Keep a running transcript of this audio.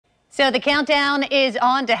So the countdown is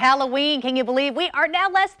on to Halloween. Can you believe we are now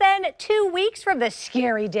less than 2 weeks from the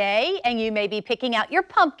scary day? And you may be picking out your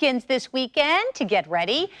pumpkins this weekend to get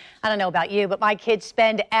ready. I don't know about you, but my kids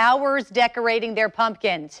spend hours decorating their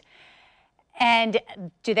pumpkins. And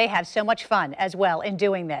do they have so much fun as well in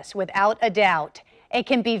doing this, without a doubt. It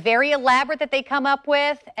can be very elaborate that they come up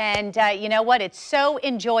with, and you know what? It's so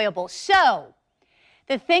enjoyable. So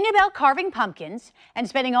the thing about carving pumpkins and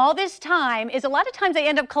spending all this time is a lot of times they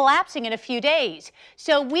end up collapsing in a few days.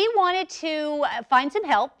 So we wanted to find some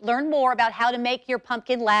help, learn more about how to make your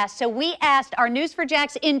pumpkin last. So we asked our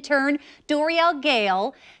News4JAX intern, Dorielle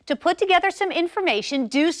Gale, to put together some information,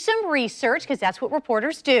 do some research, because that's what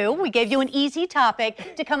reporters do. We gave you an easy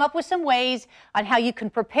topic to come up with some ways on how you can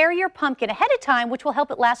prepare your pumpkin ahead of time, which will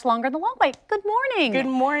help it last longer in the long way. Good morning. Good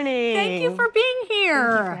morning. Thank you for being here.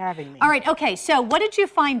 Thank you for having me. All right, okay, so what did you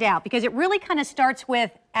find out? Because it really kind of starts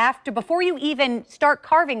with before you even start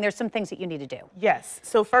carving, there's some things that you need to do. Yes,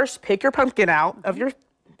 so first pick your pumpkin out of your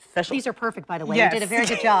special. These are perfect, by the way. Yes. You did a very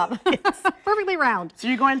good job. Yes. Perfectly round. So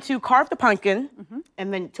you're going to carve the pumpkin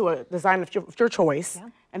and then to a design of your choice. Yeah.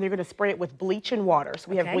 And you're going to spray it with bleach and water. So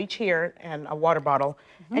we have bleach here and a water bottle.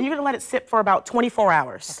 And you're going to let it sit for about 24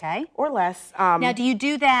 hours. Okay. Or less. Now, do you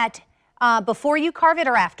do that before you carve it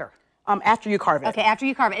or after? After you carve it. Okay, after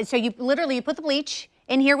you carve it. So you literally put the bleach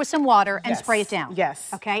in here with some water and spray it down. Yes.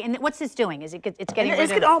 Okay, and what's this doing? Is it's getting rid of...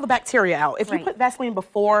 It's getting all the bacteria out. If you put Vaseline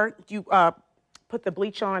before you put the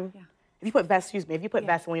bleach on, if you put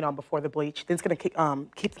Vaseline on before the bleach, then it's going to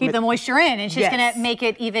keep the moisture in. And it's just going to make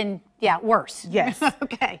it even, worse. Yes.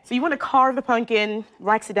 Okay. So you want to carve the pumpkin,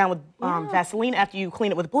 wax it down with Vaseline after you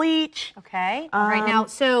clean it with bleach. Okay. All right, now,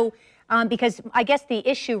 so... because I guess the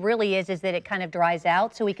issue really is that it kind of dries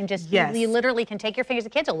out, so we can just, you literally can take your fingers. The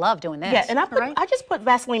kids will love doing this. Yeah, and I just put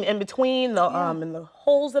Vaseline in between the in the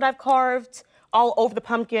holes that I've carved, all over the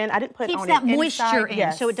pumpkin. I didn't put Keeps on that it moisture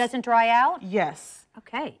in, so it doesn't dry out? Yes.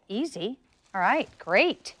 Okay, easy. All right,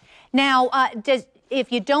 great. Now, if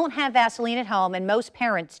you don't have Vaseline at home, and most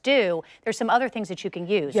parents do, there's some other things that you can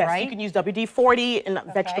use, right? Yes, you can use WD-40 and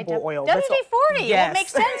vegetable oil. WD-40, well, it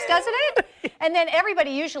makes sense, doesn't it? And then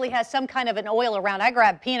everybody usually has some kind of an oil around. I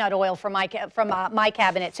grab peanut oil from my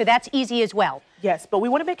cabinet, so that's easy as well. Yes, but we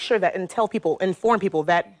want to make sure that inform people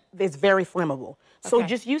that it's very flammable. So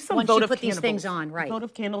just use some votive candles. Once you put these things on, right?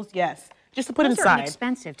 Votive candles, yes. Just to put Those inside. Are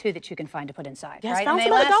inexpensive too that you can find to put inside, yes, right? And they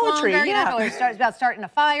last longer. You don't have to worry about starting a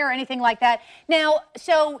fire or anything like that. Now,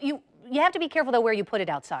 so you have to be careful though where you put it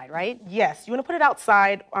outside, right? Yes, you want to put it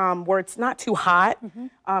outside where it's not too hot.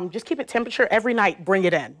 Just keep it temperature every night. Bring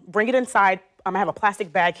it in. Bring it inside. I have a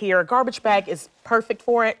plastic bag here. A garbage bag is perfect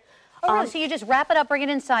for it. Oh, really? So you just wrap it up, bring it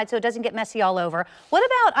inside so it doesn't get messy all over. What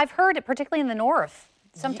about, I've heard, particularly in the north,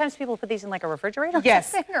 sometimes people put these in like a refrigerator?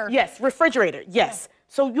 Yes, yes, refrigerator, yes.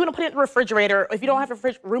 So you want to put it in the refrigerator. If you don't have a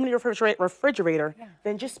room in your refrigerator,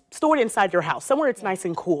 then just store it inside your house, somewhere it's nice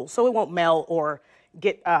and cool, so it won't melt or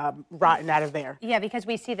get rotten out of there. Yeah, because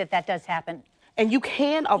we see that does happen. And you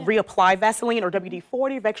can reapply Vaseline or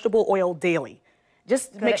WD-40 vegetable oil daily.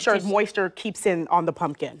 Just make sure moisture keeps in on the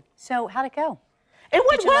pumpkin. So how'd it go? It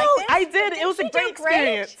went well. I did. It was a great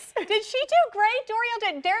experience. Did she do great?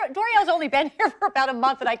 Dorielle's only been here for about a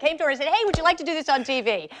month, and I came to her and said, hey, would you like to do this on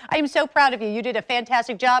TV? I am so proud of you. You did a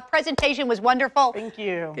fantastic job. Presentation was wonderful. Thank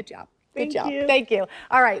you. Good job. Good job. Thank you.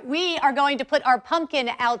 All right, we are going to put our pumpkins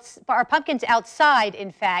outside,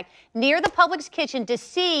 in fact, near the Publix kitchen to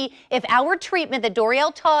see if our treatment that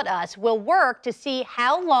Dorielle taught us will work, to see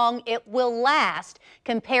how long it will last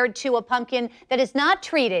compared to a pumpkin that is not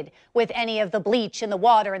treated with any of the bleach and the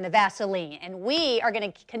water and the Vaseline. And we are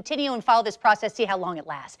going to continue and follow this process, see how long it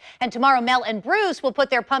lasts. And tomorrow, Mel and Bruce will put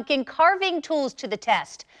their pumpkin carving tools to the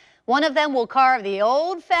test. One of them will carve the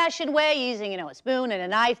old-fashioned way using, a spoon and a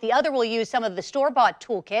knife. The other will use some of the store-bought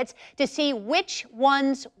toolkits to see which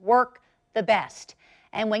ones work the best.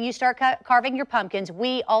 And when you start carving your pumpkins,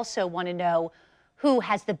 we also want to know who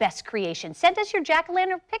has the best creation. Send us your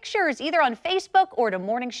jack-o'-lantern pictures either on Facebook or to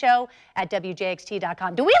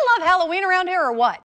morningshow@WJXT.com. Do we love Halloween around here or what?